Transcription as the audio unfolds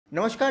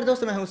नमस्कार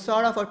दोस्तों, मैं हूं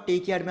सौरभ और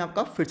टेक यार्ड में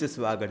आपका फिर से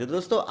स्वागत है। तो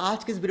दोस्तों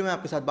आज की इस वीडियो में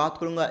आपके साथ बात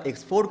करूंगा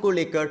X4 को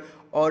लेकर।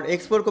 और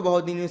X4 को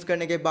बहुत दिन यूज़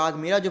करने के बाद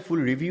मेरा जो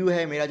फुल रिव्यू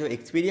है, मेरा जो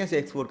एक्सपीरियंस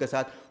है X4 के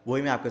साथ,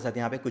 वही मैं आपके साथ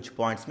यहाँ पे कुछ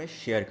पॉइंट्स में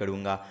शेयर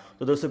करूंगा।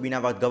 तो दोस्तों बिना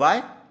वक्त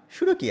गवाए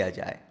शुरू किया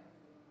जाए।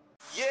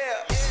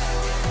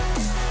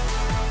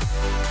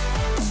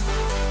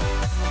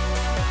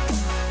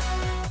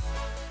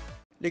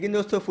 लेकिन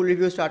दोस्तों फुल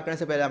रिव्यू स्टार्ट करने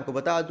से पहले आपको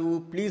बता दूं,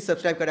 प्लीज़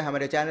सब्सक्राइब करें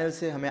हमारे चैनल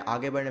से, हमें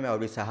आगे बढ़ने में और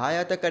भी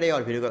सहायता करें।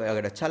 और वीडियो को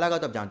अगर अच्छा लगा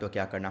तो आप जानते हो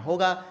क्या करना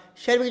होगा,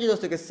 शेयर भी कीजिए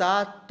दोस्तों के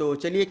साथ। तो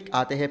चलिए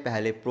आते हैं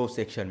पहले प्रो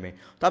सेक्शन में।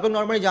 तो आप लोग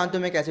नॉर्मली जानते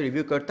हो मैं कैसे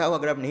रिव्यू करता हूँ।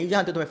 अगर आप नहीं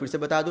जानते तो मैं फिर से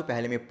बता दूँ,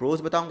 पहले मैं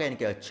प्रोज बताऊँगा यानी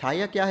कि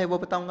अच्छाइयाँ क्या है वो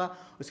बताऊँगा।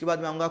 उसके बाद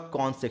मैं आऊँगा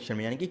कॉन सेक्शन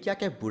में, यानी कि क्या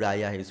क्या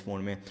बुराइयाँ है इस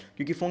फ़ोन में।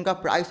 क्योंकि फ़ोन का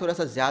प्राइस थोड़ा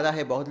सा ज़्यादा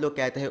है, बहुत लोग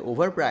कहते हैं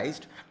ओवर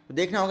प्राइस्ड। तो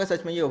देखना होगा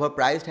सच में ये ओवर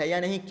प्राइस्ड है या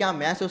नहीं, क्या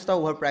मैं सोचता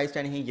हूँ ओवर प्राइस्ड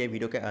है नहीं, ये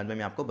वीडियो के अंत में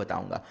मैं आपको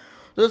बताऊँगा।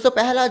 तो दोस्तों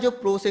पहला जो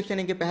प्रो सेक्शन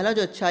है कि पहला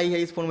जो अच्छाई है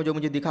इस फोन में जो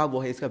मुझे दिखा वो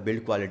है इसका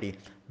बिल्ड क्वालिटी।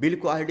 बिल्ड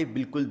क्वालिटी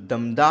बिल्कुल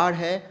दमदार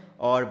है।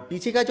 और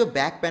पीछे का जो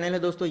बैक पैनल है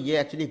दोस्तों, ये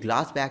एक्चुअली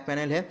ग्लास बैक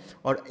पैनल है।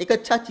 और एक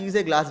अच्छा चीज़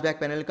है ग्लास बैक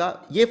पैनल का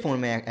ये फ़ोन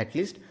में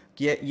एटलीस्ट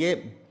कि ये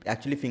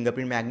एक्चुअली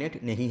फिंगरप्रिंट मैग्नेट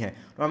नहीं है।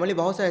 नॉर्मली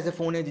बहुत सारे ऐसे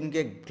फ़ोन हैं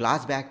जिनके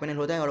ग्लास बैक पैनल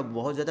होता है और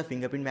बहुत ज़्यादा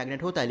फिंगरप्रिंट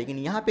मैग्नेट होता है, लेकिन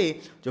यहाँ पे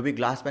जो भी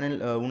ग्लास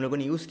पैनल उन लोगों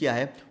ने यूज़ किया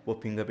है वो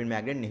फिंगरप्रिंट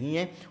मैग्नेट नहीं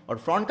है। और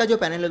फ्रंट का जो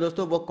पैनल है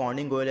दोस्तों वो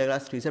कॉर्निंग गोरिल्ला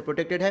ग्लास 3 से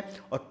प्रोटेक्टेड है।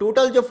 और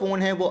टोटल जो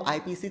फ़ोन है वो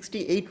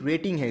IP68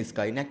 रेटिंग है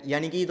इसका,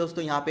 यानी कि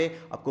दोस्तों यहाँ पे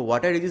आपको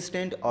वाटर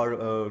रेजिस्टेंट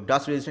और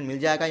डस्ट रेजिस्टेंट मिल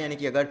जाएगा। यानी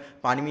कि अगर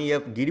पानी में ये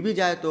गिर भी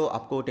जाए तो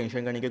आपको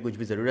टेंशन करने की कुछ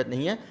भी ज़रूरत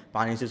नहीं है,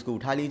 पानी से उसको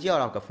उठा लीजिए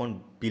और आपका फ़ोन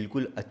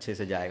बिल्कुल अच्छे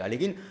से जाएगा।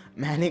 लेकिन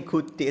मैंने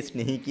खुद टेस्ट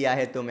नहीं किया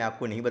है तो मैं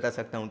आपको नहीं बता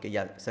सकता हूँ कि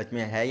या सच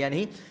में है या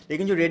नहीं,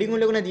 लेकिन जो रेटिंग उन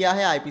लोगों ने दिया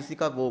है IPC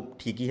का वो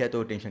ठीक ही है,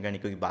 तो टेंशन करने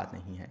की कोई बात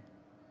नहीं है।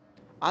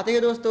 आते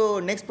हैं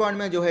दोस्तों नेक्स्ट पॉइंट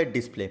में जो है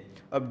डिस्प्ले।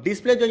 अब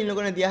डिस्प्ले जो इन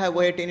लोगों ने दिया है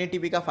वो है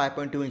 1080p का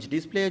 5.2 इंच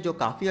डिस्प्ले, जो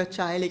काफ़ी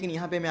अच्छा है। लेकिन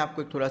यहाँ पे मैं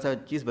आपको एक थोड़ा सा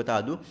चीज़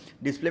बता दूँ,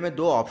 डिस्प्ले में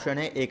दो ऑप्शन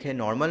है, एक है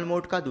नॉर्मल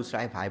मोड का, दूसरा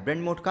है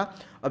वाइब्रेंट मोड का।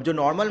 अब जो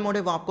नॉर्मल मोड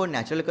है वो आपको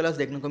नेचुरल कलर्स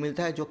देखने को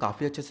मिलता है जो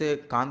काफ़ी अच्छे से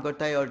काम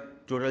करता है, और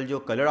टोटल जो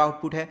कलर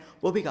आउटपुट है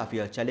वो भी काफ़ी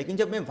अच्छा है। लेकिन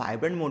जब मैं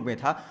वाइब्रेंट मोड में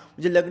था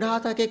मुझे लग रहा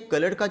था कि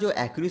कलर का जो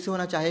एक्यूरेसी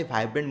होना चाहिए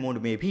वाइब्रेंट मोड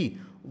में भी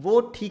वो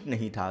ठीक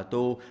नहीं था।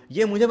 तो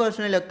ये मुझे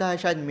पर्सनली लगता है,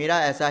 शायद मेरा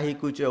ऐसा ही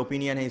कुछ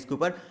ओपिनियन है इसके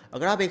ऊपर।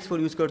 अगर आप X4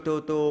 यूज़ करते हो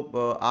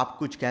तो आप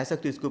कुछ कह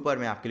सकते हो इसके ऊपर,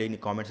 मैं आपके लिए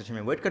कमेंट सेक्शन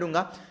में वेट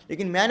करूंगा।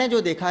 लेकिन मैंने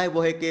जो देखा है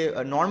वो है कि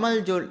नॉर्मल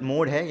जो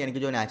मोड है यानी कि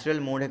जो नेचुरल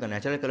मोड है,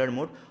 नेचुरल कलर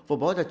मोड, वो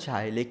बहुत अच्छा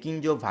है।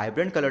 लेकिन जो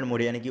वाइब्रेंट कलर मोड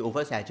है यानी कि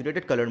ओवर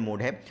सैचुरेटेड कलर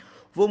मोड है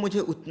वो मुझे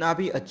उतना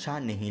भी अच्छा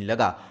नहीं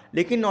लगा।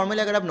 लेकिन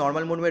नॉर्मली अगर आप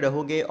नॉर्मल मोड में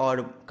रहोगे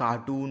और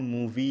कार्टून,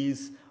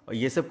 मूवीज़ और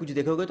ये सब कुछ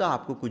देखोगे तो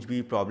आपको कुछ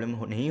भी प्रॉब्लम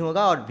नहीं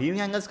होगा। और व्यूइंग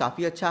एंगल्स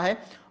काफ़ी अच्छा है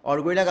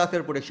और गोरिल्ला ग्लास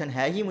का प्रोटेक्शन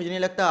है ही। मुझे नहीं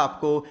लगता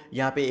आपको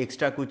यहाँ पे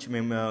एक्स्ट्रा कुछ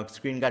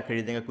स्क्रीन गार्ड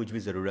खरीदने का कुछ भी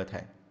ज़रूरत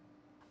है।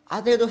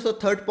 आते हैं दोस्तों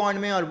थर्ड पॉइंट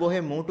में, और वो है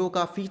मोटो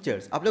का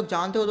फीचर्स। आप लोग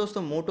जानते हो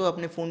दोस्तों मोटो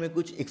अपने फ़ोन में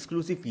कुछ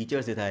एक्सक्लूसिव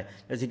फीचर्स देता है,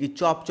 जैसे कि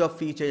चॉप चॉप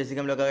फीचर, जैसे कि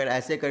हम लोग अगर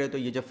ऐसे करें तो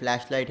ये जो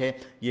फ्लैश लाइट है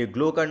ये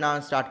ग्लो करना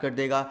स्टार्ट कर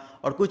देगा।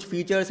 और कुछ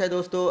फीचर्स है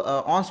दोस्तों,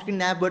 ऑन स्क्रीन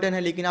नैप बटन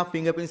है लेकिन आप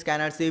फिंगरप्रिंट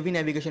स्कैनर से भी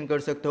नेविगेशन कर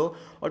सकते हो।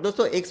 और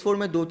दोस्तों X4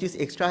 में दो चीज़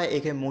एक्स्ट्रा है,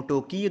 एक है मोटो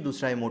की,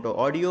 दूसरा है मोटो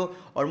ऑडियो।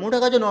 और मोटो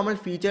का जो नॉर्मल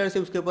फीचर्स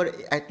है उसके ऊपर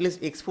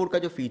एटलीस्ट X4 का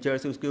जो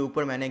फीचर्स है उसके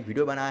ऊपर मैंने एक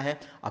वीडियो बनाया है,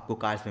 आपको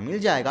कार्ड्स में मिल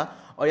जाएगा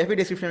और या फिर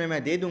डिस्क्रिप्शन में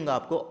मैं दे दूंगा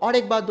आपको। और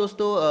एक बात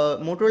दोस्तों,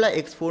 मोटोरोला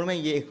X4 में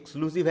ये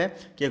एक्सक्लूसिव है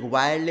कि एक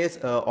वायरलेस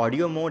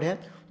ऑडियो मोड है।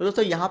 तो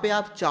दोस्तों यहाँ पे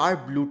आप 4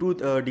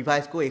 ब्लूटूथ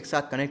डिवाइस को एक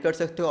साथ कनेक्ट कर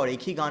सकते हो और एक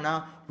ही गाना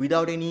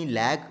विदाउट एनी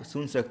लैग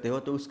सुन सकते हो।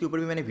 तो उसके ऊपर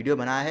भी मैंने वीडियो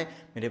बनाया है।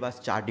 मेरे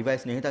पास 4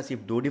 डिवाइस नहीं था,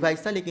 सिर्फ 2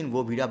 डिवाइस था, लेकिन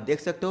वो वीडियो आप देख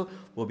सकते हो,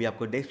 वो भी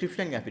आपको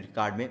डिस्क्रिप्शन या फिर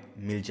कार्ड में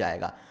मिल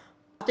जाएगा।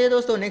 आते हैं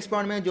दोस्तों नेक्स्ट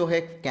पॉइंट में जो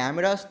है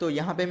कैमरास। तो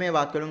यहाँ पे मैं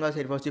बात करूँगा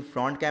सिर्फ और सिर्फ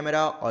फ्रंट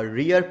कैमरा और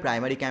रियर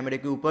प्राइमरी कैमरे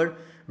के ऊपर।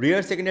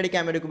 रियर सेकेंडरी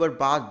कैमरे के ऊपर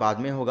बाद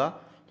में होगा।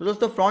 तो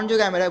दोस्तों फ्रंट जो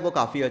कैमरा है वो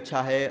काफ़ी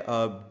अच्छा है,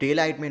 डे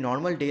लाइट में,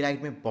 नॉर्मल डे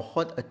लाइट में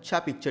बहुत अच्छा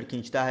पिक्चर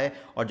खींचता है।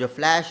 और जो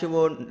फ्लैश है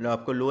वो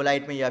आपको लो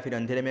लाइट में या फिर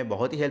अंधेरे में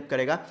बहुत ही हेल्प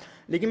करेगा।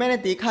 लेकिन मैंने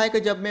देखा है कि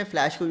जब मैं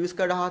फ्लैश को यूज़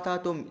कर रहा था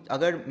तो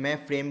अगर मैं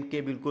फ्रेम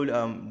के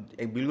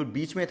बिल्कुल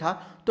बीच में था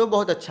तो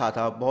बहुत अच्छा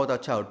था, बहुत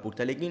अच्छा आउटपुट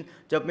था। लेकिन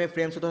जब मैं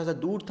फ्रेम से थोड़ा सा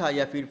दूर था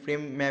या फिर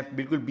फ्रेम में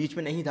बिल्कुल बीच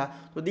में नहीं था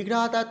तो दिख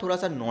रहा था थोड़ा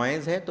सा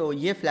नॉइज़ है। तो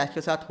ये फ्लैश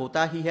के साथ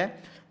होता ही है।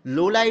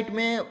 लो लाइट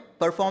में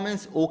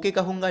परफॉर्मेंस ओके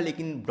कहूँगा,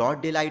 लेकिन ब्रॉड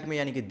डे लाइट में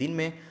यानी कि दिन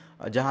में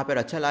जहाँ पर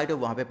अच्छा लाइट हो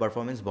वहाँ पे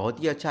परफॉर्मेंस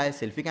बहुत ही अच्छा है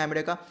सेल्फी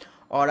कैमरे का।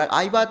 और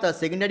आई बात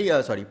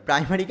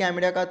प्राइमरी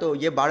कैमरा का, तो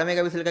ये 12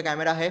 मेगापिक्सल का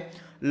कैमरा है।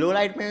 लो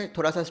लाइट में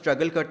थोड़ा सा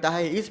स्ट्रगल करता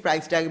है इस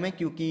प्राइस टैग में,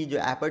 क्योंकि जो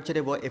एपर्चर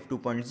है वो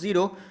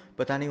f2.0,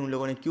 पता नहीं उन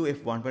लोगों ने क्यों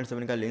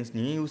f1.7 का लेंस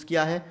नहीं यूज़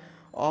किया है।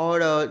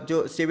 और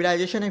जो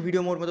स्टेबलाइजेशन है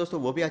वीडियो मोड में दोस्तों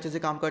वो भी अच्छे से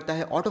काम करता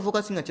है, ऑटो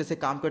फोकसिंग अच्छे से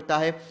काम करता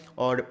है।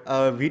 और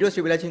वीडियो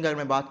स्टेबलाइजेशन की अगर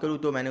मैं बात करूँ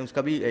तो मैंने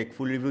उसका भी एक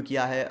फुल रिव्यू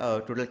किया है,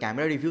 टोटल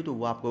कैमरा रिव्यू, तो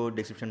वो आपको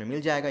डिस्क्रिप्शन में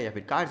मिल जाएगा या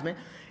फिर कार्ड्स में।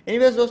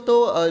 एनीवेज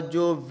दोस्तों,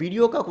 जो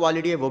वीडियो का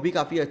क्वालिटी है वो भी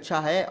काफ़ी अच्छा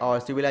है और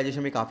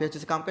स्टेबलाइजेशन भी काफ़ी अच्छे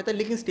से काम करता है,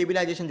 लेकिन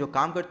स्टेबलाइजेशन जो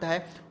काम करता है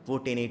वो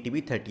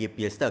 1080p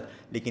 30fps तक।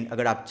 लेकिन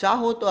अगर आप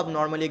चाहो तो आप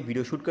नॉर्मली एक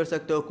वीडियो शूट कर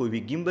सकते हो कोई भी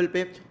गिम्बल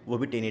पे, वो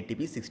भी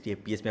 1080p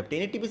 60fps में। अब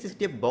 1080p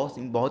 60fps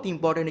बहुत ही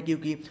इंपॉर्टेंट है,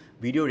 क्योंकि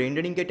वीडियो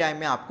रेंडरिंग के टाइम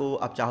में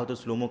आप चाहो तो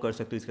स्लोमो कर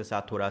सकते हो इसके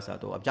साथ थोड़ा सा।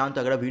 तो आप जानते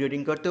हो, अगर आप वीडियो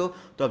एडिटिंग करते हो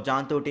तो आप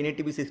जानते हो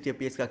 1080p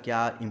 60fps का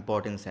क्या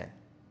इंपॉर्टेंस है।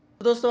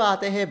 तो दोस्तों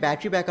आते हैं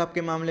बैटरी बैकअप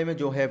के मामले में,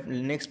 जो है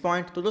नेक्स्ट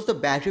पॉइंट। तो दोस्तों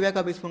बैटरी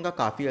बैकअप इस फोन का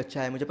काफ़ी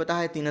अच्छा है। मुझे पता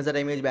है 3000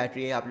 mAh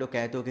बैटरी है, आप लोग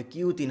कहते हो कि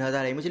क्यों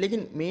 3000 mAh,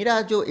 लेकिन मेरा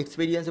जो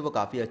एक्सपीरियंस है वो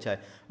काफ़ी अच्छा है।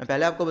 मैं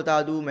पहले आपको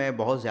बता दूं, मैं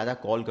बहुत ज़्यादा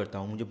कॉल करता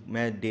हूं,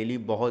 मैं डेली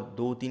बहुत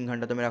 2-3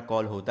 घंटा तो मेरा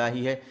कॉल होता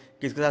ही है।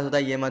 किसके साथ होता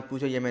है ये मत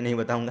पूछो, ये मैं नहीं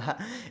बताऊंगा।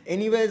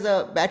 एनीवेज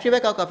बैटरी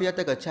बैकअप काफ़ी हद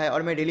तक अच्छा है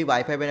और मैं डेली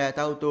वाईफाई में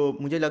रहता हूँ, तो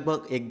मुझे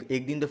लगभग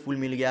एक दिन तो फुल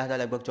मिल गया था,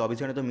 लगभग 24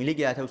 घंटे तो मिल ही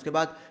गया था। उसके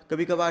बाद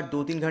कभी कभार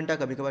 2-3 घंटा,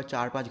 कभी कभार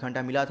 4-5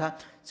 घंटा मिला था।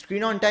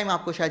 स्क्रीन ऑन टाइम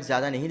आपको शायद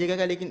ज़्यादा नहीं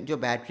दिखेगा, लेकिन जो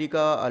बैटरी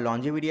का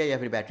लॉन्जेविटी है या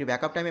फिर बैटरी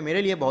बैकअप टाइम है,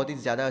 मेरे लिए बहुत ही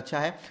ज़्यादा अच्छा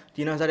है।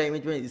 3000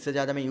 mAh में इससे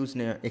ज़्यादा मैं यूज़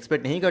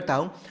एक्सपेक्ट नहीं करता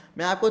हूँ।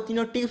 मैं आपको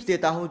तीनों टिप्स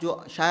देता हूँ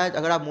जो शायद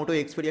अगर आप मोटो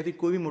एक्सपर्ट या फिर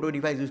कोई भी मोटो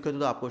डिवाइस यूज़ करते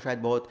हो तो आपको शायद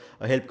बहुत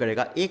हेल्प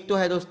करेगा। एक तो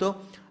है दोस्तों,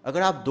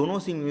 अगर आप दोनों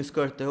सिम यूज़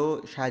करते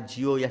हो, शायद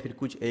जियो या फिर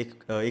कुछ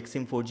एक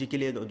सिम 4G के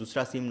लिए,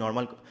 दूसरा सिम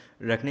नॉर्मल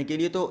रखने के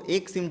लिए, तो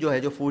एक सिम जो है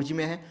जो 4G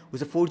में है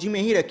उसे 4G में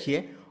ही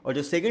रखिए, और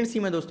जो सेकंड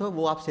सिम है दोस्तों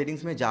वो आप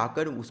सेटिंग्स में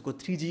जाकर उसको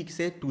 3G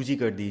से 2G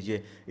कर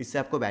दीजिए। इससे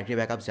आपको बैटरी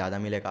बैकअप ज़्यादा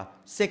मिलेगा।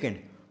 सेकंड,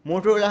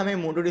 मोटोरोला में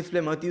मोटो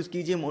डिस्प्ले मत यूज़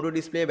कीजिए। मोटो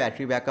display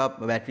battery backup,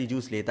 battery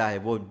juice लेता है,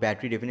 वो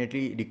बैटरी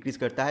डेफिनेटली डिक्रीज़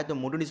करता है, तो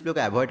मोटो डिस्प्ले को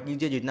अवॉइड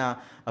कीजिए जितना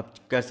आप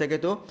कर सके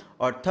तो।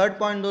 और थर्ड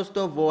पॉइंट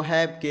दोस्तों वो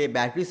है कि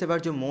बैटरी सेवर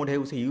जो मोड है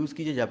उसे यूज़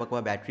कीजिए जब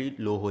आपका बैटरी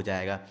लो हो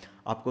जाएगा,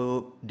 आपको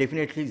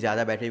डेफिनेटली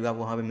ज़्यादा बैटरी बैकअप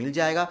वहाँ पे मिल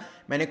जाएगा।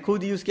 मैंने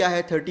खुद यूज़ किया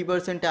है,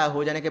 30%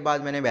 हो जाने के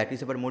बाद मैंने बैटरी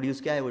सेवर मोड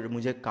यूज़ किया है,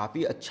 मुझे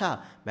काफ़ी अच्छा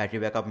बैटरी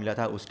बैकअप मिला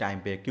था उस टाइम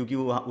पे, क्योंकि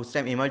वो उस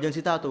टाइम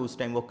इमरजेंसी था तो उस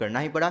टाइम वो करना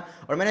ही पड़ा,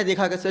 और मैंने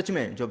देखा कि सच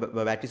में जो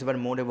बैटरी सेवर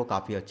मोड है वो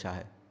काफ़ी अच्छा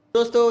है।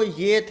 दोस्तों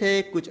ये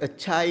थे कुछ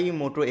अच्छाई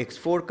मोटो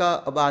X4 का।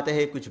 अब आते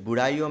हैं कुछ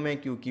बुराइयों में,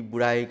 क्योंकि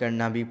बुराई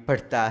करना भी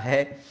पड़ता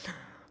है।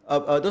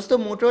 अब दोस्तों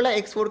मोटोरोला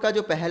X4 का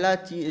जो पहला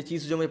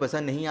चीज़ जो मुझे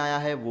पसंद नहीं आया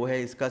है वो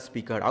है इसका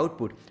स्पीकर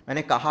आउटपुट।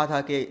 मैंने कहा था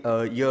कि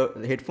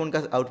ईयर हेडफोन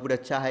का आउटपुट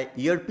अच्छा है,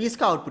 ईयरपीस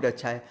का आउटपुट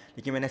अच्छा है,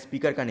 लेकिन मैंने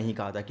स्पीकर का नहीं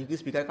कहा था, क्योंकि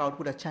स्पीकर का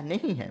आउटपुट अच्छा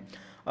नहीं है।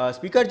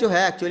 स्पीकर जो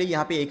है एक्चुअली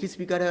यहाँ पे एक ही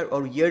स्पीकर है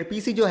और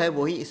ईयरपीस ही जो है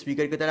वही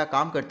स्पीकर की तरह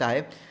काम करता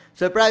है।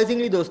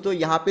 सरप्राइजिंगली दोस्तों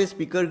यहाँ पे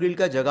स्पीकर ग्रिल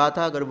का जगह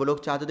था, अगर वो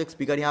लोग चाहते तो एक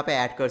स्पीकर यहाँ पे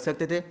ऐड कर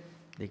सकते थे,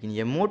 लेकिन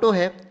ये मोटो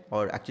है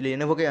और एक्चुअली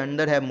लेनोवो के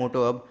अंदर है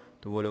मोटो अब,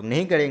 तो वो लोग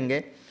नहीं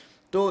करेंगे।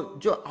 तो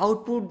जो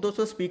आउटपुट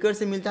दोस्तों स्पीकर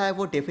से मिलता है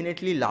वो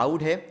डेफिनेटली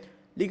लाउड है,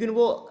 लेकिन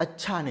वो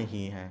अच्छा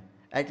नहीं है।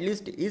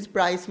 एटलीस्ट इस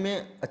प्राइस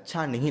में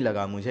अच्छा नहीं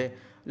लगा मुझे।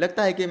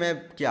 लगता है कि मैं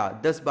क्या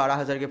 10-12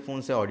 हज़ार के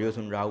फ़ोन से ऑडियो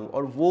सुन रहा हूँ,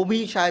 और वो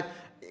भी शायद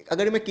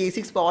अगर मैं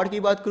K6 पावर की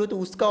बात करूँ तो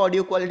उसका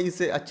ऑडियो क्वालिटी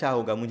इससे अच्छा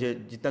होगा, मुझे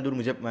जितना दूर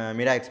मुझे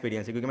मेरा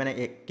एक्सपीरियंस है, क्योंकि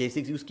मैंने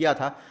K6 यूज़ किया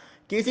था।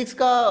 K6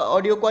 का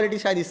ऑडियो क्वालिटी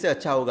शायद इससे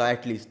अच्छा होगा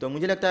एटलीस्ट। तो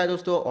मुझे लगता है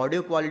दोस्तों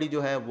ऑडियो क्वालिटी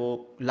जो है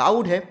वो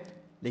लाउड है,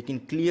 लेकिन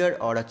क्लियर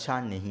और अच्छा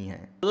नहीं है।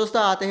 तो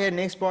दोस्तों आते हैं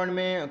नेक्स्ट पॉइंट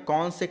में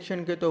कॉन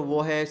सेक्शन के, तो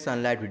वो है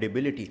सनलाइट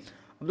रीडेबिलिटी।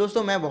 अब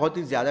दोस्तों मैं बहुत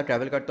ही ज़्यादा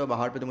ट्रैवल करता हूँ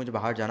बाहर पे, तो मुझे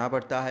बाहर जाना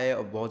पड़ता है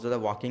और बहुत ज़्यादा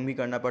वॉकिंग भी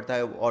करना पड़ता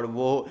है, और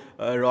वो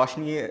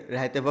रोशनी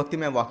रहते वक्त ही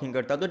मैं वॉकिंग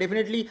करता हूँ। तो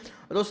डेफिनेटली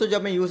दोस्तों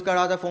जब मैं यूज़ कर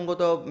रहा था फ़ोन को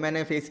तो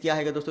मैंने फेस किया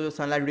है कि दोस्तों जो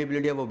सनलाइट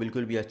रीडेबिलिटी है वो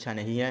बिल्कुल भी अच्छा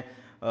नहीं है।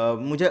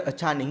 मुझे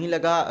अच्छा नहीं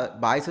लगा।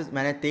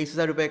 मैंने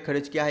 23,000 रुपये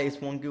खर्च किया है इस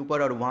फ़ोन के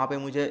ऊपर, और वहाँ पे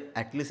मुझे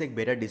एटलीस्ट एक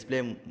बेटर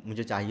डिस्प्ले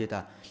मुझे चाहिए था,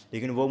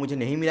 लेकिन वो मुझे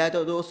नहीं मिला है।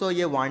 तो दोस्तों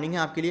ये वार्निंग है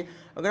आपके लिए,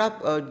 अगर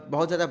आप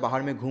बहुत ज़्यादा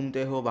बाहर में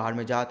घूमते हो, बाहर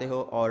में जाते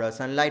हो और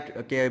सनलाइट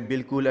के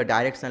बिल्कुल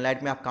डायरेक्ट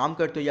सनलाइट में आप काम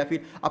करते हो, या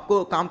फिर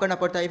आपको काम करना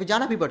पड़ता है या फिर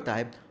जाना भी पड़ता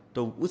है,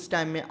 तो उस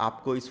टाइम में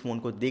आपको इस फ़ोन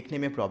को देखने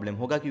में प्रॉब्लम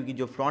होगा, क्योंकि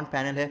जो फ्रंट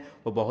पैनल है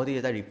वो बहुत ही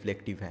ज़्यादा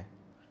रिफ्लेक्टिव है।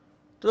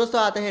 तो दोस्तों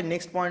आते हैं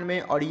नेक्स्ट पॉइंट में,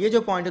 और ये जो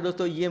पॉइंट है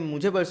दोस्तों ये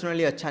मुझे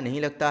पर्सनली अच्छा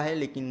नहीं लगता है,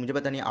 लेकिन मुझे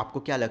पता नहीं आपको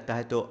क्या लगता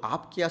है। तो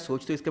आप क्या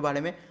सोचते हो इसके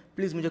बारे में,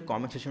 प्लीज़ मुझे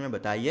कमेंट सेक्शन में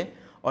बताइए,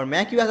 और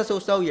मैं क्यों ऐसा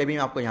सोचता हूँ ये भी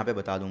मैं आपको यहाँ पे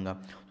बता दूंगा।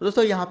 तो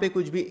दोस्तों यहाँ पे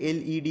कुछ भी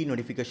LED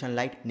नोटिफिकेशन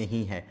लाइट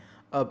नहीं है।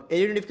 अब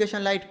LED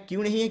नोटिफिकेशन लाइट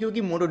क्यों नहीं है,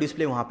 क्योंकि मोटो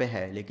डिस्प्ले वहाँ पे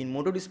है, लेकिन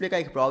मोटो डिस्प्ले का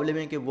एक प्रॉब्लम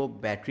है कि वो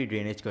बैटरी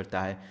ड्रेनेज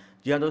करता है।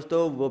 जी हाँ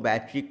दोस्तों, वो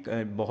बैटरी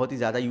बहुत ही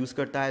ज़्यादा यूज़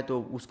करता है,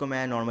 तो उसको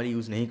मैं नॉर्मली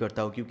यूज़ नहीं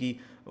करता हूँ, क्योंकि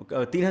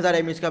 3000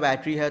 mAh का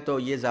बैटरी है, तो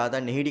ये ज़्यादा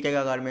नहीं टिकेगा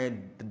अगर मैं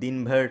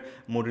दिन भर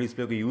मोटो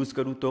डिस्प्ले को यूज़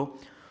करूँ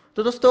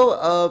तो दोस्तों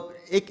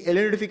एक LED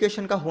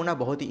नोटिफिकेशन का होना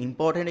बहुत ही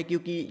इंपॉर्टेंट है,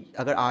 क्योंकि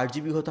अगर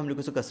RGB हो तो हम लोग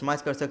उसको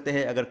कस्टमाइज़ कर सकते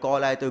हैं, अगर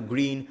कॉल आए तो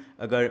ग्रीन,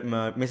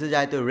 अगर मैसेज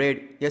आए तो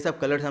रेड, ये सब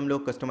कलर्स हम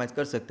लोग कस्टमाइज़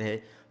कर सकते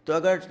हैं। तो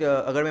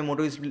अगर मैं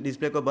मोटो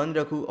डिस्प्ले को बंद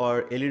रखूँ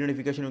और LED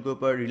नोटिफिकेशन के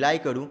ऊपर रिलाई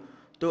करूँ,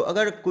 तो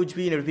अगर कुछ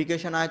भी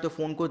नोटिफिकेशन आए तो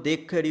फ़ोन को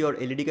देख कर ही और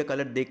LED का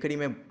कलर देख कर ही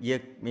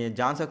मैं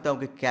जान सकता हूँ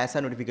कि कैसा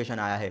नोटिफिकेशन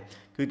आया है,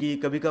 क्योंकि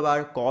कभी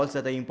कभार कॉल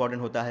ज़्यादा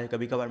इंपॉर्टेंट होता है,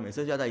 कभी कभार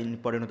मैसेज ज़्यादा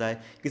इंपॉर्टेंट होता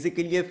है, किसी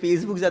के लिए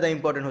फेसबुक ज़्यादा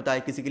इंपॉर्टेंट होता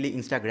है, किसी के लिए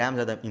इंस्टाग्राम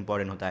ज़्यादा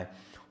इंपॉर्टेंट होता है।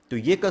 तो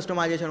ये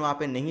कस्टमाइजेशन वहाँ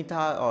पे नहीं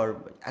था,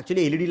 और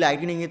एक्चुअली LED लाइट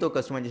ही नहीं है तो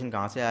कस्टमाइजेशन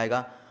कहाँ से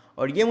आएगा।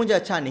 और ये मुझे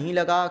अच्छा नहीं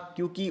लगा,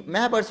 क्योंकि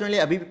मैं पर्सनली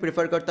अभी भी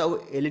प्रेफर करता हूँ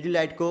एलईडी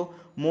लाइट को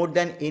more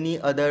than any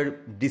other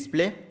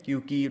display,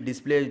 क्योंकि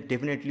डिस्प्ले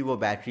डेफिनेटली वो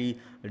बैटरी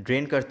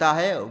ड्रेन करता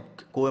है।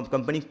 कोई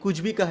कंपनी कुछ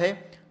भी कहे,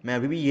 मैं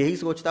अभी भी यही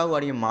सोचता हूँ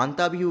और ये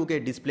मानता भी हूँ कि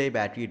डिस्प्ले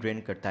बैटरी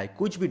ड्रेन करता है।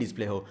 कुछ भी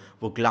डिस्प्ले हो,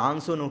 वो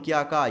ग्लांस हो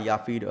नोकिया का या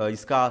फिर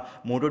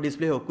इसका मोटो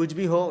डिस्प्ले हो, कुछ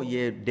भी हो,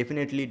 ये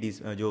डेफिनेटली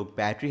जो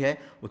बैटरी है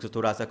उसको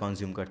थोड़ा सा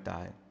कंज्यूम करता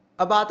है।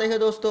 अब आते हैं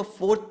दोस्तों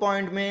फोर्थ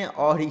पॉइंट में,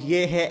 और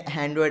ये है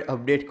एंड्रॉयड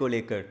अपडेट को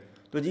लेकर।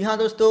 तो जी हाँ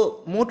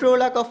दोस्तों,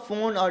 मोटोरोला का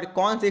फ़ोन और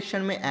कौन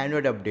सेक्शन में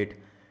एंड्रॉयड अपडेट,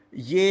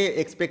 ये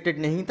एक्सपेक्टेड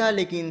नहीं था,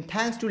 लेकिन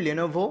थैंक्स टू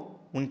लेनोवो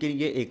उनके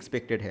लिए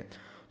एक्सपेक्टेड है।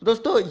 तो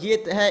दोस्तों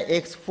ये है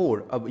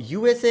X4। अब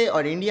यूएसए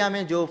और इंडिया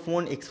में जो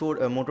फ़ोन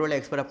X4 मोटोरोला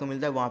X4 आपको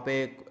मिलता है, वहाँ पे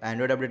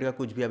एंड्रॉयड अपडेट का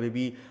कुछ भी अभी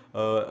भी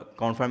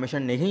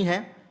कॉन्फर्मेशन नहीं है।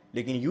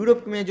 लेकिन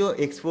यूरोप में जो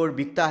X4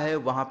 बिकता है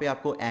वहाँ पे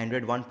आपको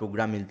एंड्रॉयड 1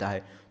 प्रोग्राम मिलता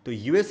है। तो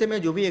यूएसए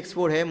में जो भी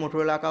X4 है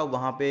मोटोरोला का,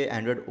 वहाँ पे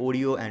एंड्रॉयड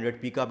ओरियो,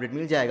 एंड्रॉयड पी का अपडेट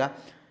मिल जाएगा।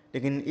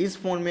 लेकिन इस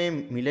फ़ोन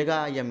में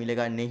मिलेगा या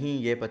मिलेगा नहीं,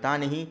 ये पता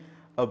नहीं।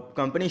 अब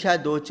कंपनी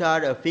शायद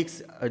 2-4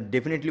 फिक्स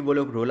डेफिनेटली वो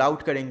लोग रोल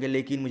आउट करेंगे,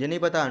 लेकिन मुझे नहीं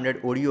पता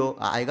एंड्रॉयड ओरियो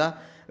आएगा।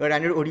 अगर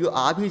एंड्रॉयड ओरियो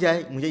आ भी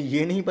जाए, मुझे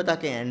ये नहीं पता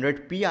कि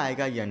एंड्रॉयड पी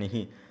आएगा या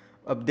नहीं।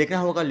 अब देखना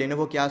होगा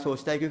लेनोवो क्या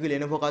सोचता है, क्योंकि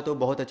लेनोवो का तो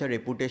बहुत अच्छा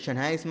रेपुटेशन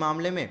है इस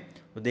मामले में।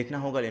 तो देखना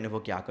होगा लेनोवो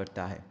क्या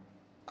करता है।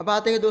 अब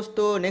आते हैं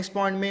दोस्तों नेक्स्ट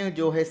पॉइंट में,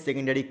 जो है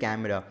सेकेंडरी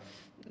कैमरा।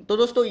 तो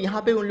दोस्तों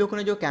यहाँ पे उन लोगों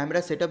ने जो कैमरा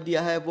सेटअप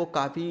दिया है वो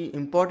काफ़ी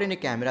इंपॉर्टेंट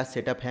एक कैमरा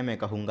सेटअप है, मैं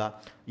कहूँगा।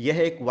 यह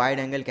है एक वाइड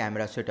एंगल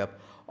कैमरा सेटअप।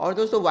 और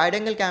दोस्तों वाइड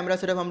एंगल कैमरा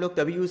सेटअप हम लोग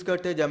तभी यूज़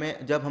करते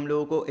हैं जब हम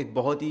लोगों को एक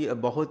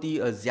बहुत ही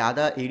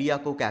ज़्यादा एरिया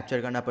को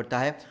कैप्चर करना पड़ता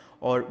है,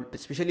 और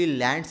स्पेशली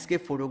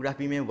लैंडस्केप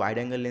फोटोग्राफी में वाइड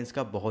एंगल लेंस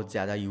का बहुत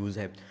ज़्यादा यूज़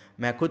है।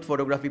 मैं खुद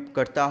फोटोग्राफी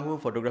करता हूँ,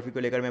 फोटोग्राफी को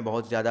लेकर मैं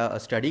बहुत ज़्यादा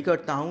स्टडी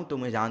करता हूँ, तो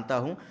मैं जानता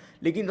हूँ।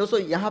 लेकिन दोस्तों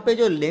यहाँ पे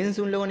जो लेंस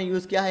उन लोगों ने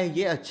यूज़ किया है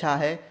ये अच्छा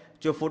है।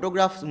 जो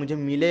फोटोग्राफ्स मुझे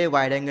मिले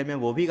वाइड एंगल में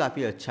वो भी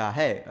काफ़ी अच्छा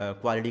है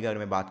क्वालिटी का, अगर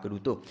मैं बात करूँ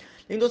तो।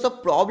 लेकिन दोस्तों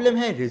प्रॉब्लम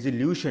है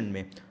रेजोल्यूशन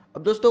में।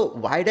 अब दोस्तों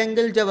वाइड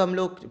एंगल जब हम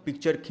लोग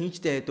पिक्चर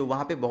खींचते हैं तो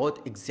वहाँ पे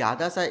बहुत एक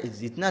ज़्यादा सा,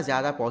 जितना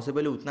ज़्यादा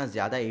पॉसिबल है उतना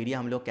ज़्यादा एरिया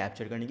हम लोग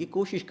कैप्चर करने की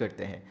कोशिश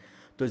करते हैं।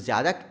 तो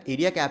ज़्यादा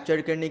एरिया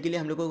कैप्चर करने के लिए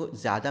हम लोग को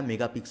ज़्यादा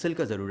मेगापिक्सल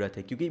का ज़रूरत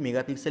है, क्योंकि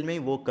मेगापिक्सल में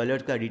वो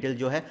कलर का डिटेल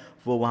जो है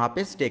वो वहाँ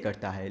पे स्टे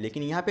करता है।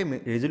 लेकिन यहाँ पे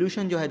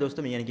रेजोल्यूशन जो है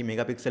दोस्तों, यानी कि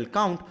मेगापिक्सल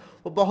काउंट,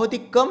 वो बहुत ही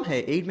कम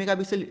है। 8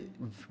 मेगापिक्सल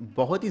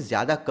बहुत ही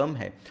ज़्यादा कम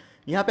है।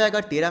 यहाँ पे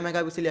अगर 13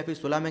 मेगापिक्सल या फिर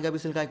 16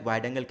 मेगापिक्सल का एक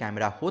वाइड एंगल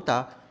कैमरा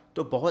होता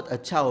तो बहुत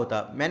अच्छा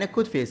होता। मैंने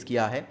खुद फेस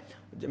किया है,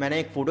 मैंने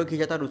एक फ़ोटो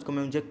खींचा था और उसको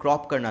मुझे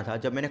क्रॉप करना था।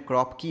 जब मैंने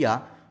क्रॉप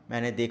किया,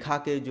 मैंने देखा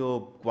कि जो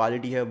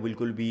क्वालिटी है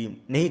बिल्कुल भी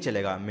नहीं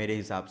चलेगा मेरे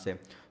हिसाब से।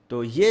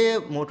 तो ये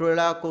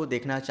मोटोरोला को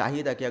देखना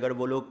चाहिए था कि अगर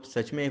वो लोग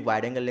सच में एक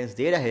वाइड एंगल लेंस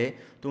दे रहे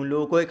तो उन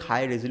लोगों को एक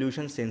हाई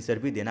रेजोल्यूशन सेंसर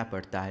भी देना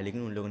पड़ता है,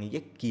 लेकिन उन लोगों ने ये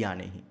किया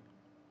नहीं।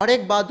 और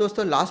एक बात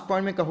दोस्तों लास्ट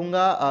पॉइंट में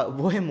कहूँगा,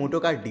 वो है मोटो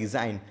का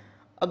डिज़ाइन।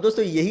 अब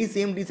दोस्तों यही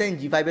सेम डिज़ाइन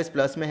G5s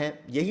प्लस में है,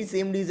 यही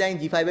सेम डिज़ाइन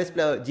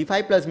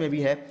G5 प्लस में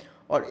भी है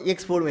और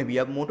X4 में भी।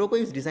 अब मोटो को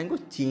इस डिज़ाइन को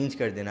चेंज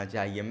कर देना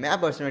चाहिए। मैं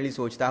पर्सनली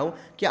सोचता हूँ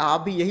कि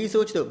आप भी यही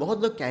सोचते हो।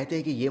 बहुत लोग कहते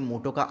हैं कि ये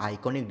मोटो का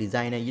आइकॉनिक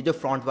डिज़ाइन है, ये जो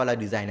फ्रंट वाला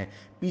डिज़ाइन है,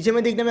 पीछे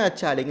में दिखने में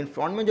अच्छा है लेकिन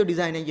फ्रंट में जो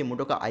डिज़ाइन है ये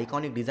मोटो का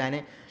आइकॉनिक डिज़ाइन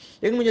है।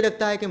 लेकिन मुझे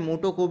लगता है कि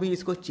मोटो को भी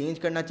इसको चेंज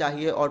करना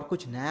चाहिए और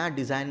कुछ नया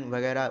डिज़ाइन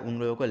वगैरह उन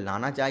लोगों को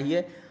लाना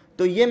चाहिए।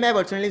 तो ये मैं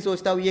पर्सनली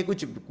सोचता हूँ, ये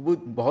कुछ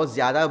बहुत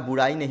ज़्यादा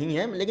बुराई नहीं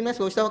है, लेकिन मैं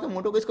सोचता हूँ कि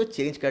मोटो को इसको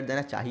चेंज कर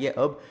देना चाहिए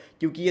अब,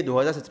 क्योंकि ये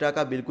 2017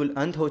 का बिल्कुल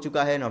अंत हो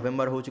चुका है।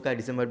 नवंबर हो चुका है,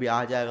 दिसंबर भी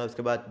आ जाएगा,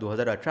 उसके बाद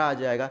 2018 आ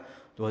जाएगा।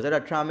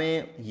 2018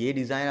 में ये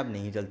डिज़ाइन अब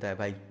नहीं चलता है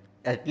भाई।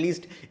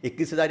 एटलीस्ट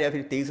 21,000 या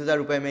फिर 23,000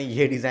 रुपये में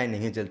ये डिज़ाइन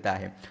नहीं चलता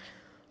है।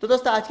 तो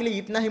दोस्तों आज के लिए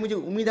इतना ही। मुझे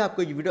उम्मीद है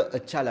आपको ये वीडियो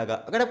अच्छा लगा।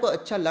 अगर आपको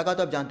अच्छा लगा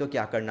तो आप जानते हो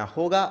क्या करना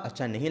होगा,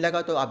 अच्छा नहीं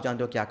लगा तो आप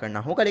जानते हो क्या करना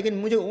होगा, लेकिन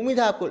मुझे उम्मीद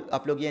है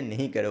आप लोग ये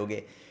नहीं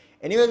करोगे।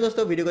 एनीवेज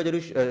दोस्तों, वीडियो को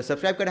जरूर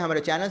सब्सक्राइब करें हमारे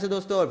चैनल से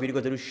दोस्तों, और वीडियो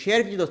को जरूर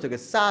शेयर कीजिए दोस्तों के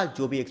साथ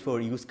जो भी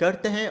X4 यूज़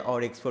करते हैं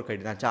और X4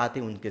 खरीदना चाहते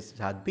हैं उनके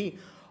साथ भी।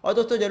 और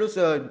दोस्तों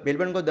जरूर बेल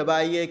बटन को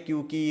दबाइए,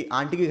 क्योंकि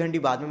आंटी की घंटी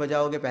बाद में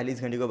बजाओगे, पहले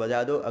इस घंटी को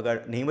बजा दो।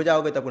 अगर नहीं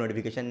बजाओगे तो आपको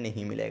नोटिफिकेशन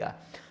नहीं मिलेगा।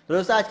 तो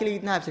दोस्तों आज के लिए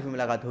इतना, आपसे फिर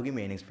मुलाकात होगी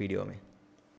मेरे नेक्स्ट वीडियो में।